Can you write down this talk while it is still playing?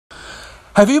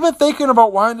Have you been thinking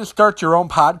about wanting to start your own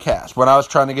podcast? When I was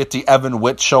trying to get the Evan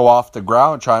Witt show off the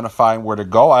ground, trying to find where to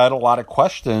go, I had a lot of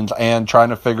questions and trying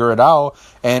to figure it out,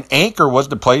 and Anchor was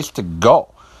the place to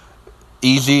go.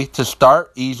 Easy to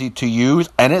start, easy to use,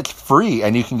 and it's free,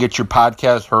 and you can get your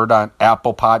podcast heard on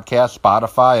Apple Podcasts,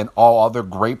 Spotify, and all other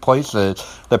great places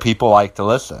that people like to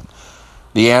listen.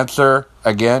 The answer,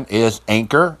 again, is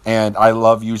Anchor, and I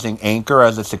love using Anchor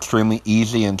as it's extremely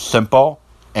easy and simple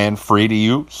and free to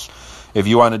use. If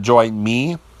you want to join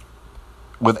me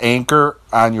with Anchor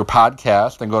on your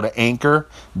podcast, then go to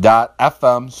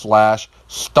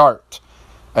anchor.fm/start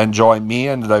and join me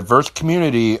in the diverse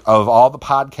community of all the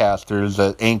podcasters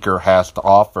that Anchor has to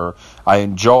offer. I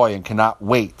enjoy and cannot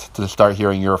wait to start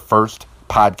hearing your first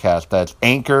podcast. That's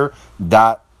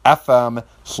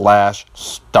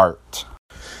anchor.fm/start.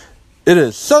 It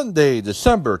is Sunday,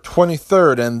 December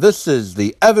 23rd, and this is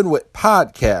the Evan Witt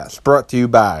Podcast, brought to you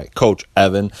by Coach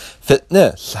Evan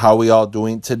Fitness. How are we all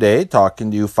doing today? Talking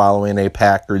to you following a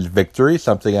Packers victory,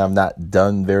 something I've not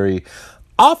done very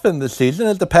often this season,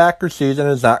 as the Packers season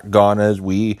has not gone as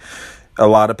a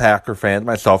lot of Packer fans,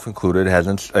 myself included,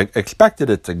 hasn't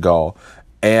expected it to go.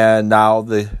 And now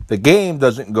the game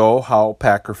doesn't go how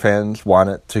Packer fans want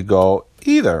it to go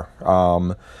either.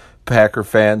 Packer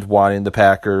fans wanting the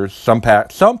Packers, some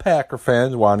Packer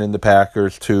fans wanting the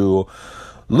Packers to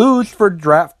lose for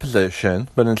draft position,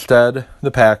 but instead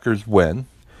the Packers win,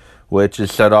 which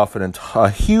has set off a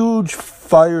huge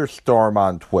firestorm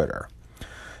on Twitter.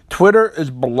 Twitter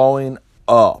is blowing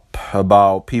up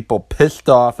about people pissed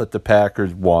off that the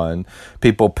Packers won,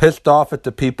 people pissed off at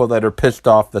the people that are pissed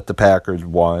off that the Packers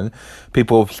won,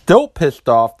 people still pissed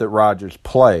off that Rodgers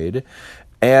played,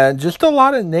 and just a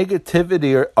lot of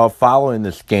negativity of following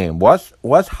this game. Wes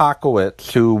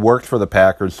Hockowitz, who works for the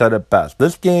Packers, said it best.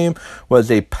 This game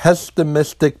was a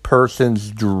pessimistic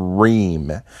person's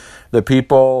dream. The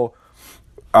people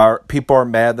are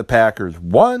mad the Packers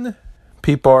won.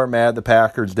 People are mad the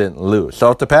Packers didn't lose.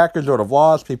 So if the Packers would have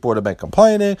lost, people would have been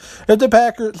complaining.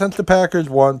 Since the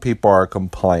Packers won, people are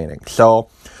complaining. So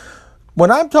when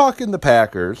I'm talking the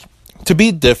Packers, to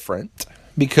be different,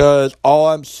 because all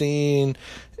I'm seeing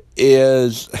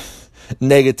is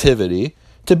negativity.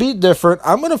 To be different,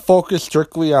 I'm going to focus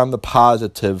strictly on the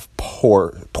positive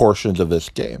portions of this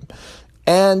game.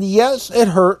 And yes, it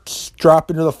hurts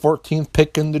dropping to the 14th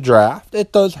pick in the draft.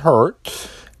 It does hurt,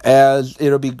 as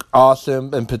it'll be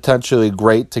awesome and potentially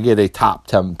great to get a top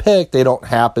 10 pick. They don't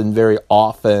happen very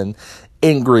often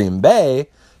in Green Bay.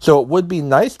 So it would be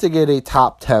nice to get a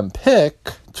top 10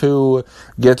 pick to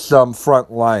get some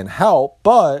frontline help,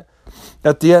 but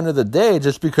at the end of the day,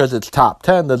 just because it's top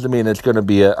 10 doesn't mean it's going to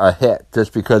be a hit.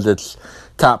 Just because it's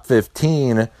top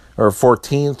 15 or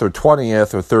 14th or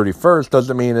 20th or 31st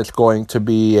doesn't mean it's going to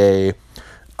be a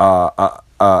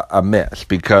miss,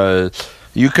 because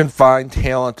you can find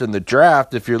talent in the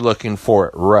draft if you're looking for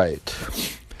it right.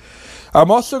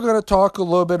 I'm also going to talk a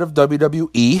little bit of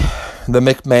WWE. The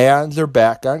McMahons are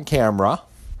back on camera.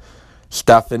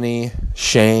 Stephanie,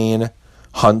 Shane,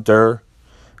 Hunter,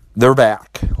 they're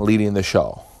back leading the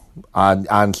show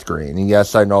on screen. And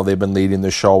yes, I know they've been leading the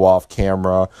show off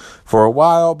camera for a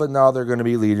while, but now they're going to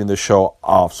be leading the show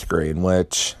off screen,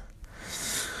 which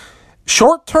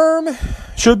short term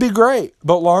should be great,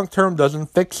 but long term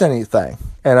doesn't fix anything.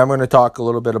 And I'm going to talk a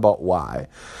little bit about why.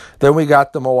 Then we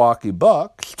got the Milwaukee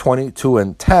Bucks,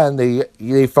 22-10.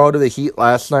 They fell to the Heat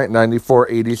last night,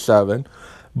 94-87.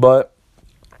 But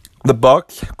the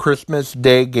Bucks Christmas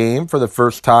Day game for the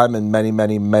first time in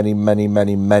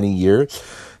many years,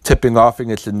 tipping off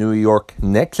against the New York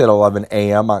Knicks at 11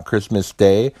 a.m. on Christmas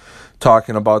Day,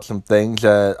 talking about some things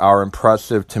that are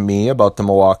impressive to me about the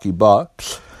Milwaukee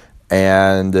Bucks.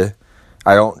 And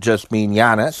I don't just mean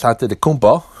Giannis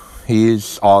Antetokounmpo.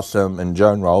 He's awesome in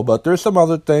general, but there's some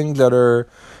other things that are,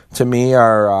 to me,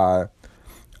 are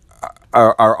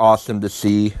awesome to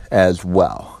see as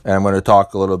well. And I'm going to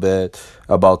talk a little bit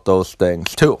about those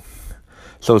things too.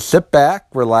 So sit back,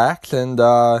 relax, and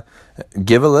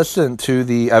give a listen to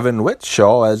the Evan Witt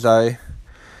Show as I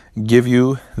give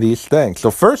you these things.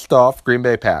 So first off, Green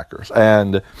Bay Packers.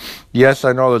 And yes,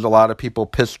 I know there's a lot of people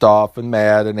pissed off and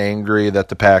mad and angry that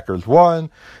the Packers won.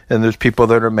 And there's people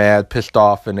that are mad, pissed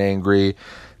off, and angry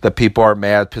that people are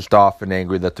mad, pissed off, and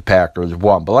angry that the Packers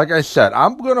won. But like I said,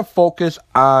 I'm going to focus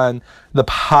on the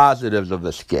positives of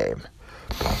this game.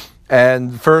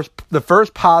 And the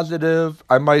first positive,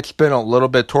 I might spin a little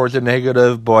bit towards the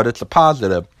negative, but it's a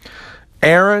positive.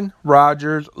 Aaron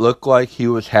Rodgers looked like he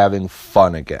was having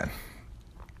fun again.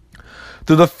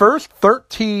 Through the first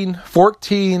 13,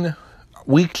 14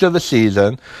 weeks of the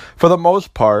season, for the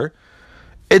most part,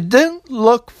 It didn't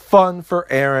look fun for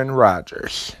Aaron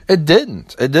Rodgers. It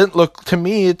didn't. It didn't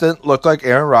look like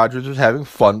Aaron Rodgers was having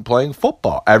fun playing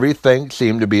football. Everything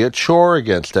seemed to be a chore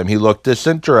against him. He looked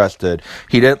disinterested.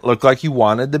 He didn't look like he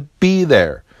wanted to be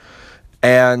there.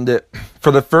 And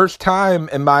for the first time,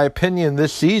 in my opinion,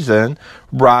 this season,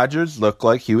 Rodgers looked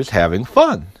like he was having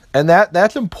fun. And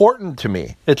that's important to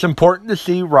me. It's important to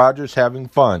see Rodgers having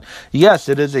fun. Yes,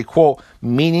 it is a, quote,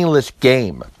 meaningless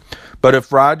game. But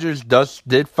if Rodgers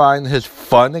did find his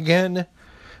fun again,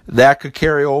 that could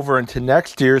carry over into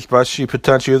next year, especially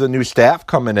potentially with the new staff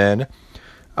coming in.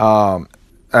 And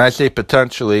I say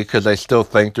potentially because I still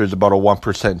think there's about a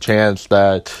 1% chance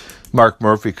that Mark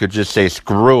Murphy could just say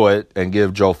screw it and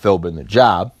give Joe Philbin the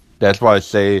job. That's why I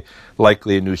say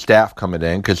likely a new staff coming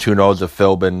in, because who knows if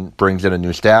Philbin brings in a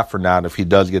new staff or not, if he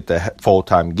does get the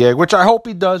full-time gig, which I hope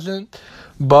he doesn't,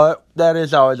 but that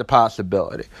is always a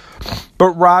possibility. But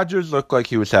Rodgers looked like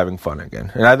he was having fun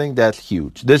again, and I think that's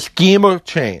huge. The scheme will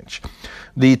change.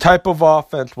 The type of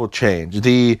offense will change.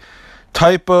 The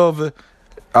type of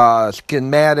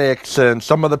schematics and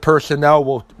some of the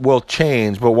personnel will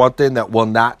change, but one thing that will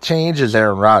not change is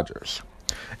Aaron Rodgers.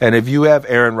 And if you have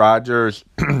Aaron Rodgers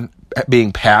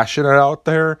being passionate out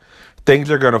there,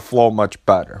 things are going to flow much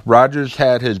better. Rodgers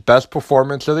had his best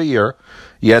performance of the year.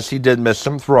 Yes, he did miss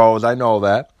some throws, I know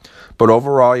that. But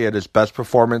overall, he had his best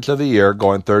performance of the year,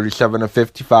 going 37 of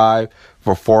 55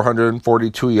 for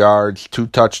 442 yards, 2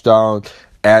 touchdowns,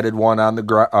 added 2 on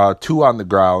the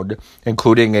ground,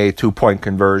 including a 2-point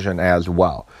conversion as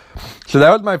well. So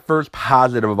that was my first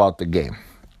positive about the game.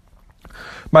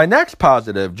 My next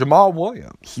positive, Jamal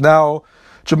Williams. Now,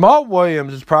 Jamal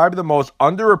Williams is probably the most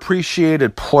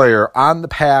underappreciated player on the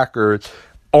Packers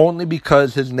only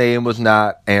because his name was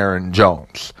not Aaron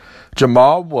Jones.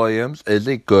 Jamal Williams is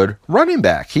a good running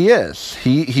back. He is.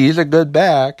 He's a good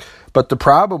back, but the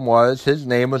problem was his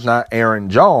name was not Aaron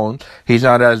Jones. He's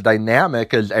not as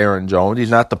dynamic as Aaron Jones. He's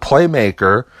not the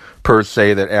playmaker, per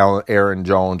se, that Aaron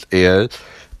Jones is.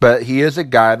 But he is a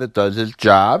guy that does his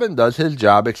job and does his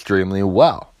job extremely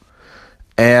well.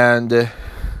 And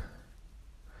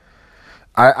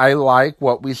I like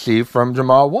what we see from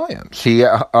Jamal Williams. He,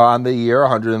 on the year,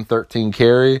 113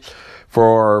 carries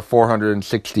for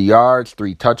 460 yards,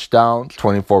 3 touchdowns,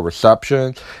 24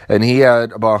 receptions, and he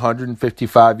had about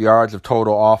 155 yards of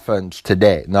total offense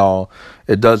today. Now,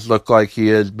 it does look like he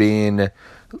is being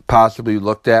possibly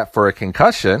looked at for a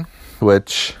concussion,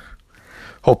 which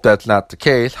hope that's not the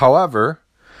case. However,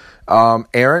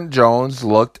 Aaron Jones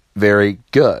looked very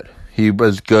good. He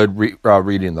was good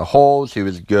reading the holes. He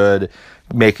was good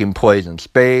making plays in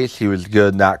space. He was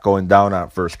good not going down on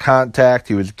first contact.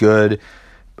 He was good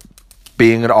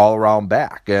being an all-around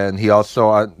back. And he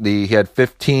also he had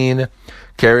 15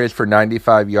 carries for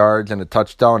 95 yards and a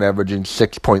touchdown, averaging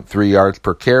 6.3 yards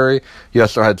per carry. He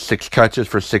also had 6 catches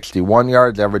for 61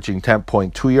 yards, averaging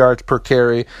 10.2 yards per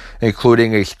carry,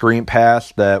 including a screen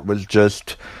pass that was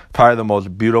just probably the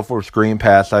most beautiful screen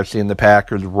pass I've seen the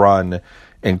Packers run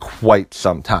in quite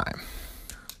some time.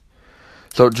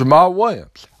 So Jamal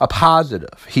Williams, a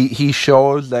positive. He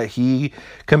shows that he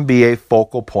can be a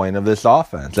focal point of this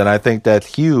offense. And I think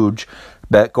that's huge,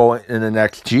 that going in the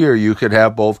next year, you could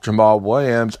have both Jamal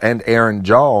Williams and Aaron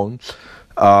Jones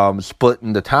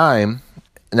splitting the time.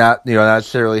 Not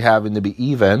necessarily having to be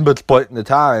even, but splitting the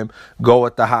time, go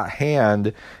with the hot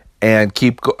hand, and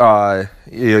keep,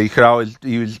 you could always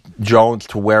use Jones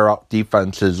to wear out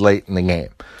defenses late in the game.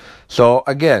 So,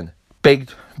 again,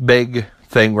 big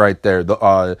thing right there,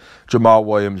 Jamal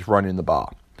Williams running the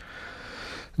ball.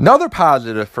 Another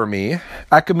positive for me,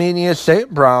 Akimenia St.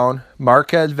 Brown,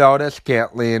 Marquez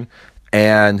Valdes-Scantling,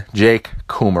 and Jake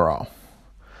Kumerow.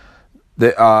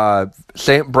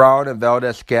 St. Brown and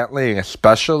Valdes-Scantling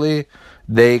especially,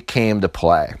 they came to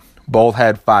play. Both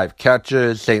had 5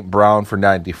 catches, St. Brown for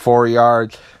 94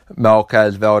 yards,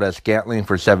 Marquez Valdes-Scantling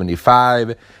for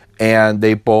 75, and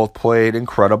they both played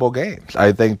incredible games.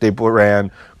 I think they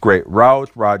ran great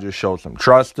routes. Rodgers showed some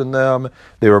trust in them.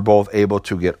 They were both able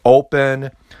to get open.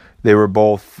 They were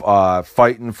both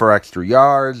fighting for extra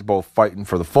yards, both fighting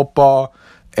for the football.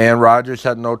 And Rodgers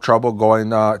had no trouble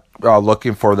going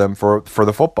looking for them for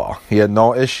the football. He had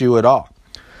no issue at all.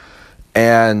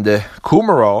 And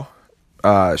Kumerow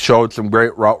showed some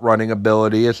great route running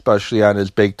ability, especially on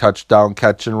his big touchdown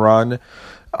catch and run.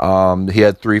 He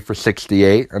had 3 for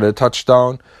 68 and a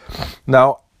touchdown.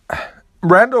 Now,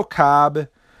 Randall Cobb,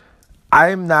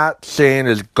 I'm not saying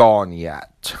is gone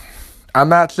yet. I'm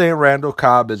not saying Randall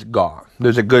Cobb is gone.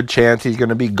 There's a good chance he's going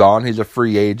to be gone. He's a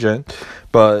free agent.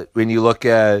 But when you look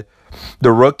at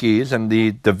the rookies and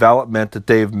the development that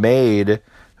they've made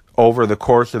over the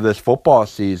course of this football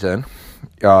season,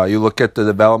 You look at the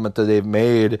development that they've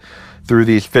made through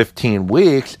these 15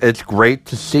 weeks, it's great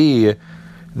to see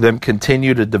them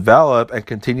continue to develop and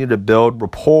continue to build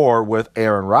rapport with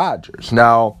Aaron Rodgers.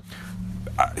 Now,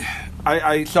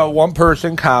 I saw one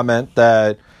person comment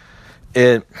that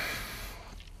it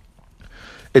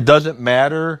doesn't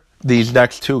matter these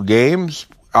next 2 games,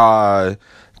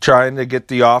 trying to get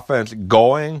the offense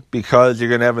going because you're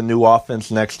going to have a new offense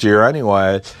next year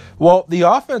anyway. Well, the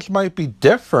offense might be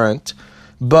different,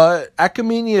 but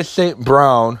Equanimeous St.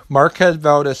 Brown, Marquez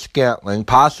Valdes-Scantling,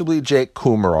 possibly Jake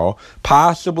Kumerow,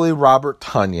 possibly Robert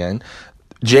Tonyan,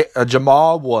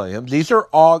 Jamal Williams, these are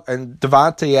all, and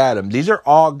Devontae Adams, these are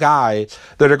all guys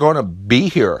that are going to be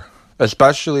here.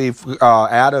 Especially if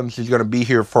Adams is going to be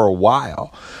here for a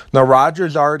while. Now,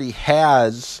 Rodgers already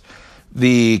has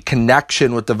the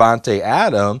connection with Devontae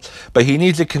Adams, but he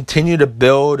needs to continue to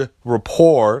build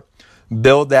rapport,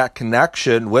 build that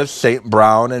connection with St.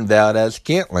 Brown and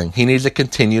Valdes-Scantling. He needs to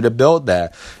continue to build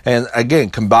that. And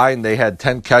again, combined, they had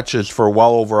 10 catches for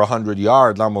well over 100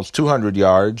 yards, almost 200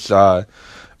 yards,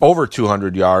 over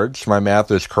 200 yards. My math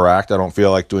is correct. I don't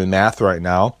feel like doing math right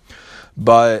now.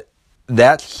 But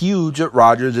that's huge that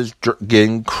Rodgers is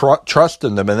getting trust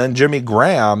in them. And then Jimmy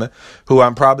Graham, who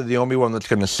I'm probably the only one that's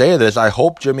going to say this, I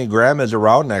hope Jimmy Graham is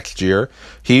around next year.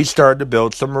 He started to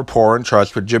build some rapport and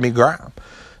trust with Jimmy Graham.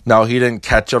 Now, he didn't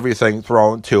catch everything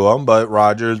thrown to him, but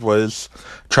Rodgers was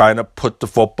trying to put the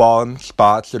football in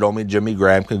spots that only Jimmy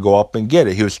Graham could go up and get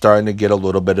it. He was starting to get a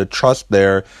little bit of trust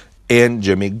there in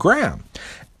Jimmy Graham.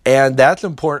 And that's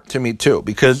important to me, too,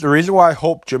 because the reason why I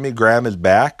hope Jimmy Graham is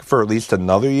back for at least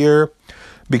another year,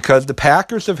 because the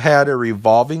Packers have had a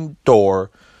revolving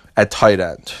door at tight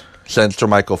end since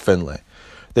Jermichael Finley.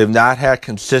 They've not had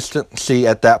consistency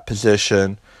at that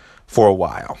position for a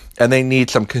while, and they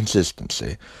need some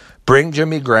consistency. Bring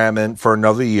Jimmy Graham in for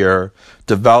another year,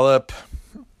 develop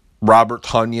Robert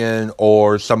Tonyan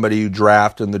or somebody you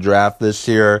draft in the draft this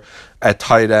year at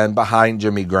tight end behind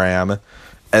Jimmy Graham,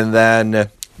 and then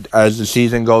as the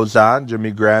season goes on, Jimmy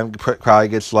Graham probably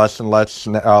gets less and less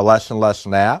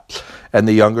snaps, and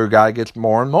the younger guy gets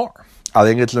more and more. I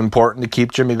think it's important to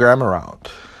keep Jimmy Graham around.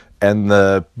 And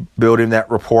building that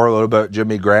rapport a little bit with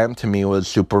Jimmy Graham, to me, was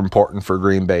super important for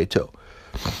Green Bay, too.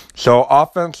 So,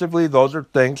 offensively, those are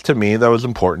things, to me, that was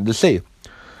important to see.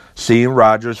 Seeing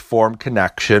Rodgers form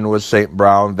connection with St.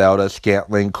 Brown,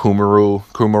 Valdes-Scantling,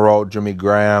 Kumerow, Jimmy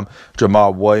Graham,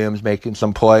 Jamal Williams making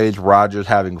some plays, Rodgers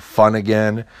having fun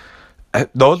again.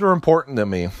 Those were important to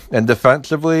me. And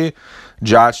defensively,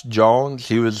 Josh Jones,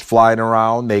 he was flying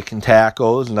around making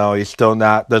tackles. No, he still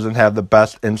doesn't have the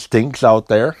best instincts out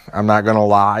there. I'm not going to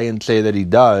lie and say that he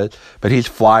does, but he's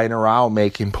flying around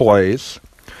making plays.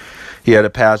 He had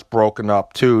a pass broken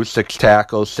up too, 6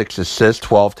 tackles, 6 assists,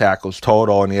 12 tackles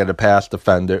total, and he had a pass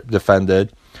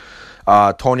defended.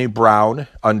 Tony Brown,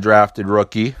 undrafted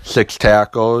rookie, 6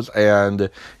 tackles, and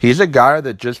he's a guy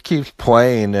that just keeps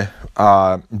playing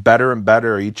better and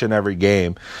better each and every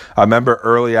game. I remember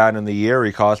early on in the year,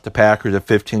 he cost the Packers a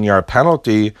 15-yard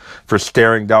penalty for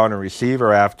staring down a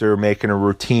receiver after making a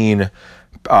routine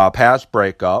pass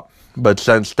breakup. But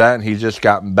since then, he's just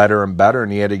gotten better and better,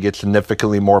 and he had to get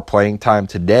significantly more playing time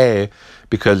today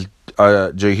because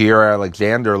Jair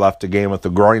Alexander left the game with a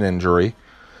groin injury.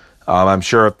 I'm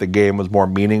sure if the game was more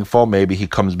meaningful, maybe he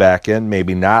comes back in,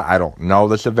 maybe not. I don't know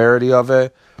the severity of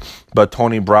it. But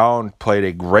Tony Brown played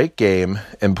a great game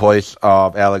in place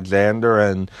of Alexander,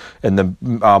 and the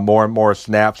more and more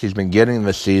snaps he's been getting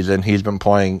this season, he's been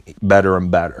playing better and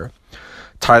better.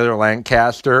 Tyler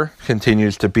Lancaster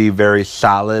continues to be very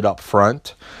solid up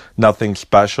front. Nothing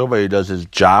special, but he does his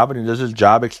job, and he does his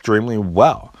job extremely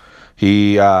well.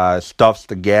 He stuffs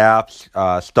the gaps,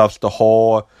 stuffs the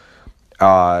hole,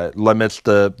 limits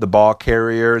the ball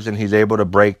carriers, and he's able to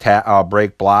break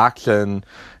blocks and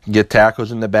get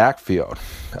tackles in the backfield.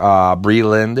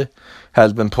 Breland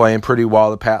has been playing pretty well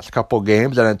the past couple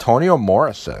games, and Antonio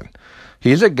Morrison.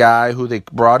 He's a guy who they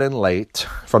brought in late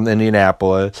from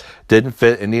Indianapolis, didn't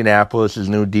fit Indianapolis'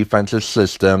 new defensive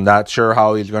system. Not sure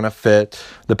how he's going to fit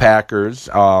the Packers,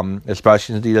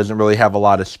 especially since he doesn't really have a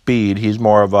lot of speed. He's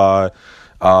more of a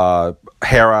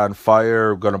hair on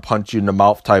fire, going to punch you in the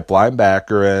mouth type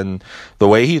linebacker, and the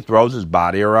way he throws his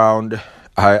body around,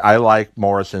 I like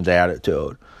Morrison's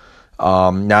attitude.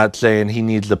 Not saying he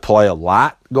needs to play a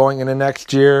lot going into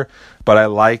next year, but I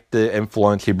like the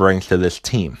influence he brings to this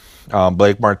team.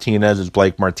 Blake Martinez is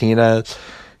Blake Martinez.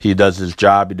 He does his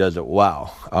job. He does it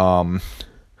well.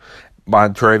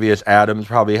 Montravius Adams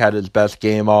probably had his best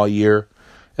game all year,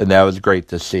 and that was great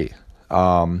to see.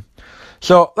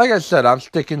 So, like I said, I'm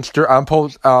sticking.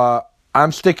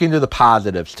 I'm sticking to the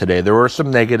positives today. There were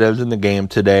some negatives in the game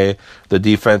today. The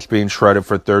defense being shredded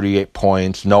for 38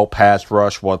 points, no pass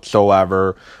rush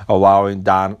whatsoever, allowing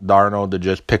Darnold to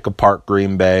just pick apart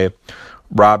Green Bay.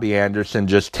 Robbie Anderson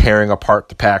just tearing apart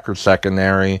the Packers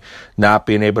secondary, not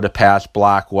being able to pass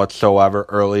block whatsoever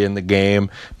early in the game,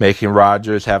 making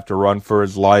Rodgers have to run for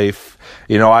his life.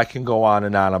 I can go on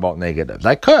and on about negatives.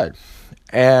 I could.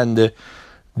 And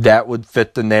that would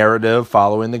fit the narrative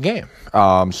following the game.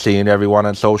 Seeing everyone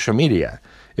on social media.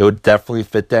 It would definitely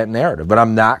fit that narrative. But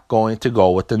I'm not going to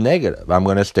go with the negative. I'm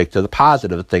going to stick to the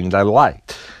positive things I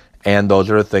liked. And those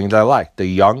are the things I liked. The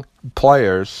young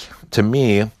players, to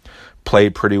me,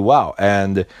 played pretty well.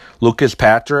 And Lucas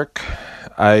Patrick,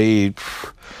 I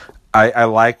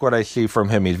like what I see from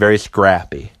him. He's very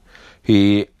scrappy.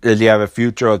 Does he have a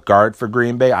future at guard for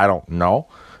Green Bay? I don't know.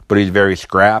 But he's very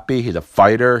scrappy. He's a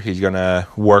fighter. He's going to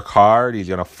work hard. He's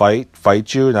going to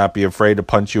fight you, not be afraid to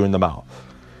punch you in the mouth.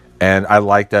 And I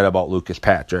like that about Lucas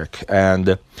Patrick.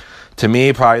 And to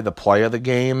me, probably the play of the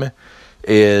game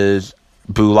is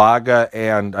Bulaga,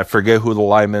 and I forget who the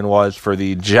lineman was for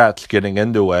the Jets getting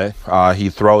into it. He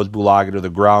throws Bulaga to the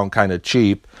ground kind of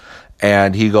cheap,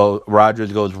 and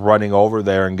Rodgers goes running over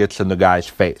there and gets in the guy's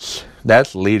face.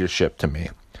 That's leadership to me.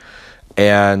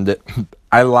 And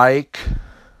I like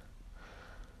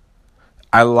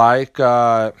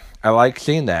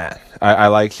seeing that. I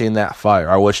like seeing that fire.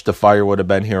 I wish the fire would have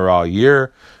been here all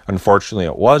year. Unfortunately,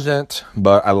 it wasn't,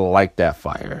 but I like that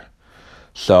fire.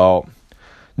 So,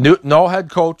 no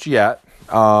head coach yet.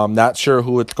 Not sure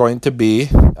who it's going to be.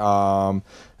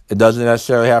 It doesn't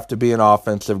necessarily have to be an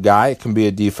offensive guy. It can be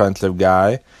a defensive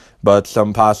guy. But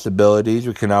some possibilities.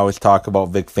 We can always talk about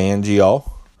Vic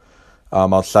Fangio,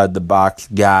 outside the box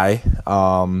guy.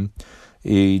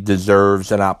 He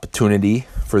deserves an opportunity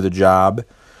for the job.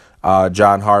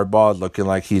 John Harbaugh is looking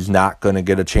like he's not going to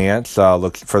get a chance.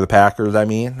 Looks for the Packers,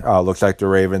 looks like the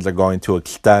Ravens are going to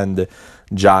extend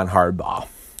John Harbaugh.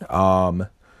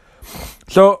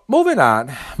 So, moving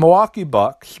on. Milwaukee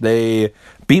Bucks, they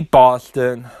beat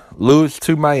Boston, lose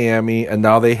to Miami, and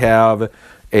now they have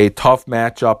a tough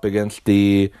matchup against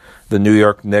the New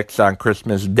York Knicks on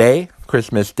Christmas Day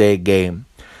game.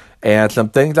 And some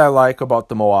things I like about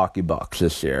the Milwaukee Bucks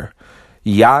this year.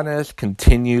 Giannis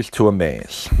continues to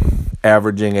amaze,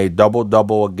 averaging a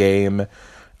double-double a game,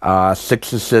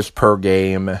 6 assists per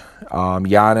game.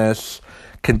 Giannis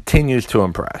continues to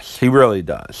impress. He really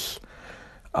does.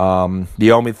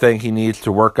 The only thing he needs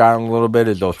to work on a little bit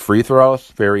is those free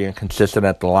throws. Very inconsistent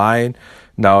at the line.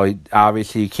 Now,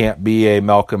 obviously, he can't be a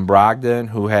Malcolm Brogdon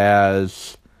who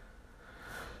has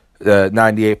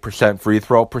 98% free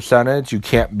throw percentage. You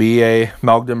can't be a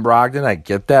Malcolm Brogdon. I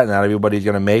get that. Not everybody's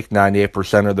going to make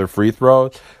 98% of their free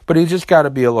throws, but he's just got to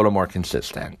be a little more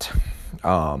consistent.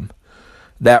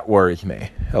 That worries me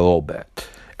a little bit.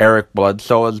 Eric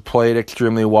Bledsoe has played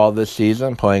extremely well this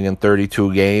season, playing in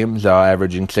 32 games,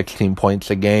 averaging 16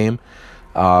 points a game,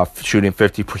 shooting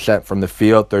 50% from the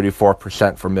field,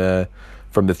 34%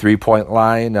 from the three-point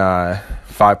line,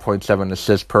 5.7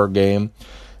 assists per game.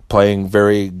 Playing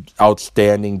very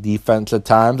outstanding defense at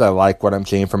times. I like what I'm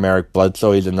seeing from Eric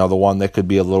Bledsoe. He's another one that could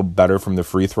be a little better from the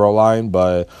free throw line,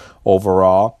 but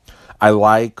overall, I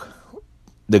like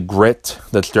the grit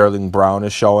that Sterling Brown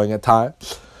is showing at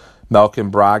times. Malcolm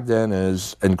Brogdon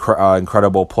is an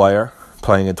incredible player,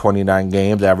 playing in 29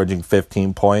 games, averaging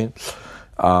 15 points,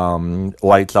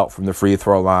 lights out from the free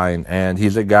throw line, and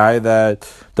he's a guy that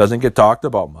doesn't get talked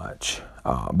about much.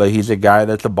 But he's a guy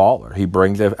that's a baller. He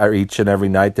brings it each and every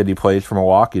night that he plays for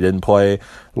Milwaukee. He didn't play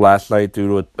last night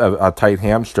due to a tight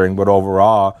hamstring, but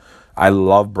overall, I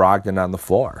love Brogdon on the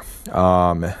floor.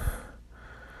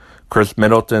 Chris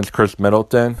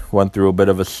Middleton. Went through a bit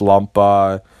of a slump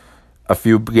a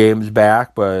few games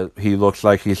back, but he looks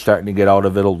like he's starting to get out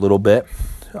of it a little bit.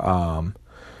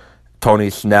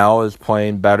 Tony Snell is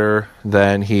playing better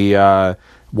than he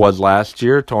was last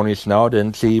year. Tony Snell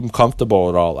didn't seem comfortable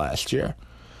at all last year.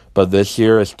 But this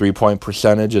year, his three-point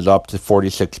percentage is up to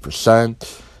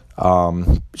 46%,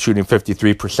 shooting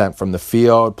 53% from the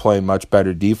field, playing much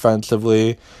better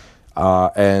defensively.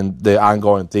 And the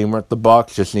ongoing theme with the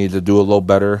Bucks just needs to do a little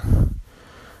better.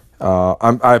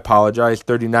 I apologize,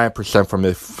 39% from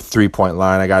the three-point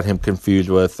line. I got him confused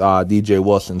with DJ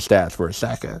Wilson's stats for a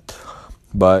second.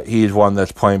 But he's one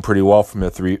that's playing pretty well from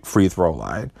the free throw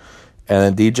line.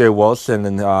 And then DJ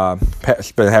Wilson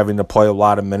has been having to play a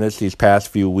lot of minutes these past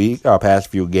few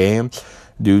games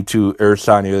due to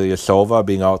Ersan Ilyasova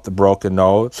being out with the broken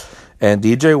nose. And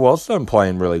DJ Wilson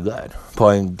playing really good,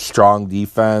 playing strong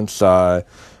defense,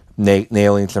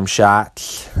 nailing some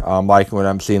shots. Liking what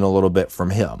I'm seeing a little bit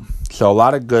from him. So a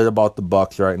lot of good about the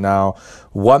Bucks right now.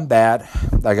 One bad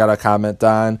I got to comment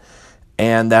on,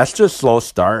 and that's just slow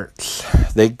starts.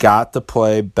 They got to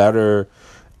play better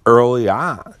early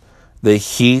on. The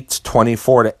Heat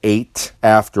 24-8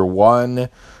 after one.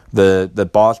 The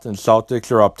Boston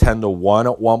Celtics are up 10-1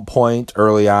 at one point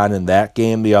early on in that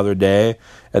game the other day.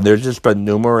 And there's just been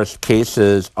numerous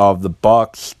cases of the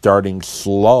Bucks starting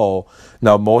slow.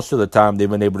 Now, most of the time they've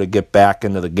been able to get back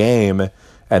into the game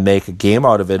and make a game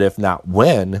out of it, if not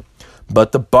win.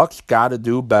 But the Bucks got to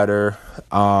do better.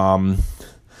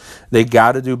 They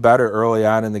got to do better early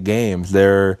on in the games.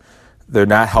 They're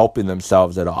not helping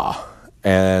themselves at all.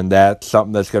 And that's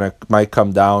something that's might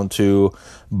come down to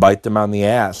bite them on the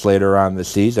ass later on in the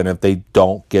season if they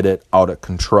don't get it out of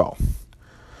control.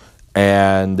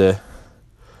 And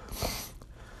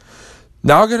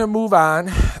now we're going to move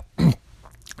on.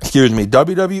 Excuse me,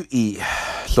 WWE.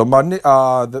 So Monday,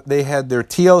 they had their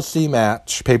TLC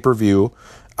match pay-per-view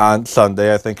on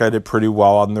Sunday. I think I did pretty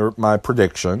well on my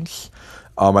predictions.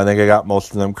 I think I got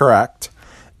most of them correct.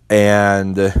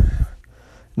 And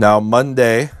now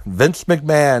Monday, Vince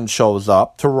McMahon shows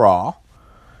up to Raw.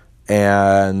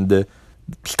 And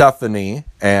Stephanie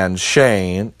and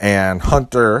Shane and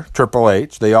Hunter, Triple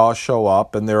H, they all show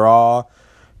up. And they're all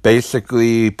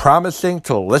basically promising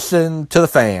to listen to the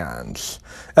fans.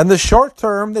 And the short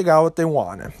term, they got what they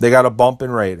wanted. They got a bump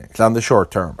in ratings on the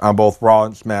short term on both Raw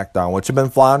and SmackDown, which have been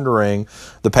floundering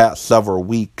the past several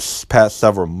weeks, past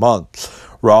several months.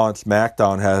 Raw and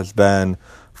SmackDown has been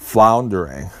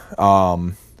floundering.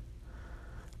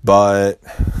 But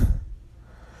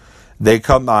they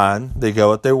come on, they get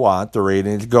what they want, the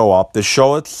ratings go up. The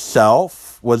show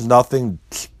itself was nothing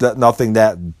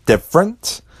that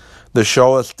different. The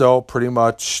show is still pretty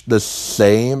much the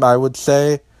same, I would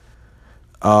say.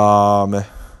 But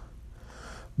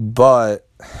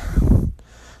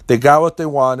they got what they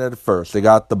wanted first. They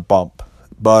got the bump.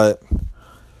 But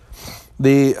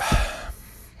the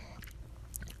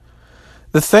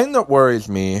thing that worries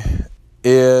me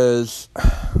is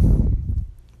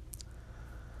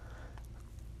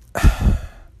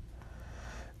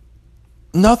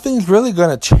nothing's really going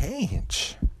to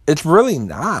change. It's really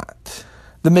not.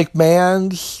 The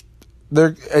McMahons,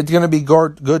 it's going to be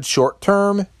good short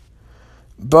term,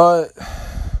 but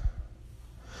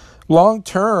long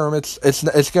term, it's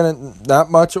going to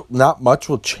not much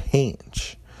will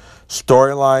change.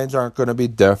 Storylines aren't going to be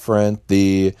different.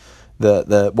 The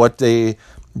what they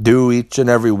do each and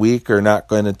every week are not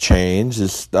going to change.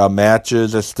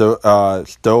 Matches are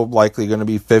still likely going to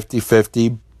be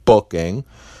 50-50 booking.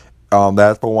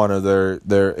 That's one of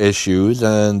their issues,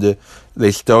 and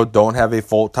they still don't have a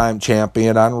full-time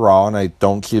champion on Raw, and I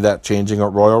don't see that changing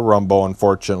at Royal Rumble,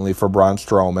 unfortunately, for Braun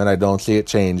Strowman. I don't see it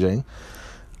changing.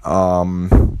 They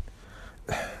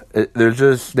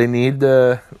need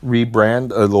to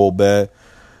rebrand a little bit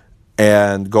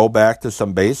and go back to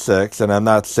some basics, and I'm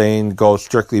not saying go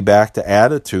strictly back to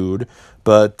Attitude,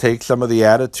 but take some of the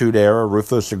Attitude Era,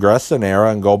 Ruthless Aggression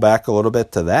Era, and go back a little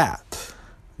bit to that.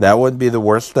 That wouldn't be the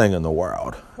worst thing in the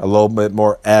world. A little bit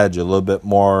more edge, a little bit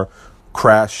more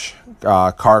car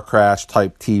crash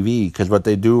type TV, because what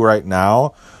they do right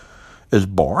now is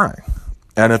boring.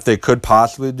 And if they could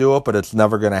possibly do it, but it's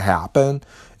never going to happen,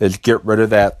 is get rid of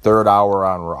that third hour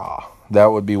on Raw. That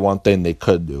would be one thing they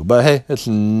could do. But hey, it's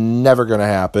never going to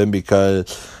happen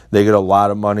because they get a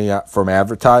lot of money from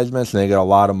advertisements, and they get a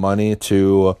lot of money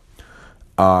to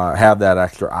have that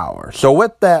extra hour. So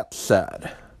with that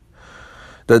said,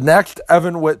 the next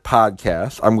Evan Witt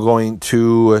podcast, I'm going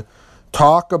to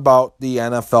talk about the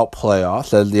NFL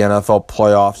playoffs, as the NFL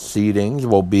playoff seedings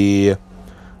will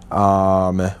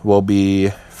be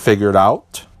figured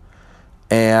out,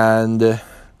 and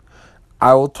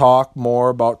I will talk more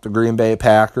about the Green Bay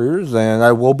Packers, and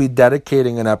I will be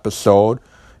dedicating an episode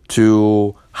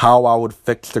to how I would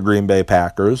fix the Green Bay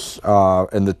Packers for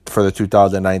the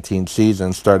 2019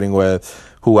 season, starting with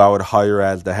who I would hire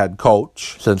as the head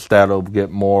coach, since that'll be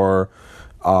more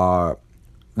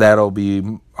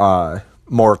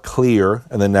clear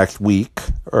in the next week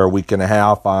or a week and a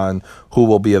half on who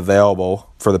will be available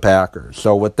for the Packers.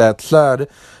 So with that said,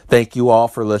 thank you all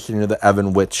for listening to the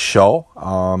Evan Witt Show.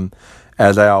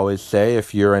 As I always say,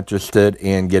 if you're interested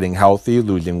in getting healthy,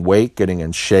 losing weight, getting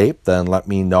in shape, then let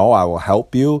me know. I will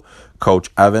help you.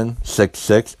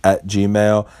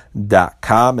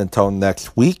 CoachEvan66@gmail.com. Until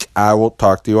next week, I will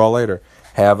talk to you all later.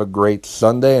 Have a great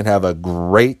Sunday and have a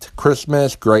great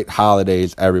Christmas, great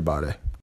holidays, everybody.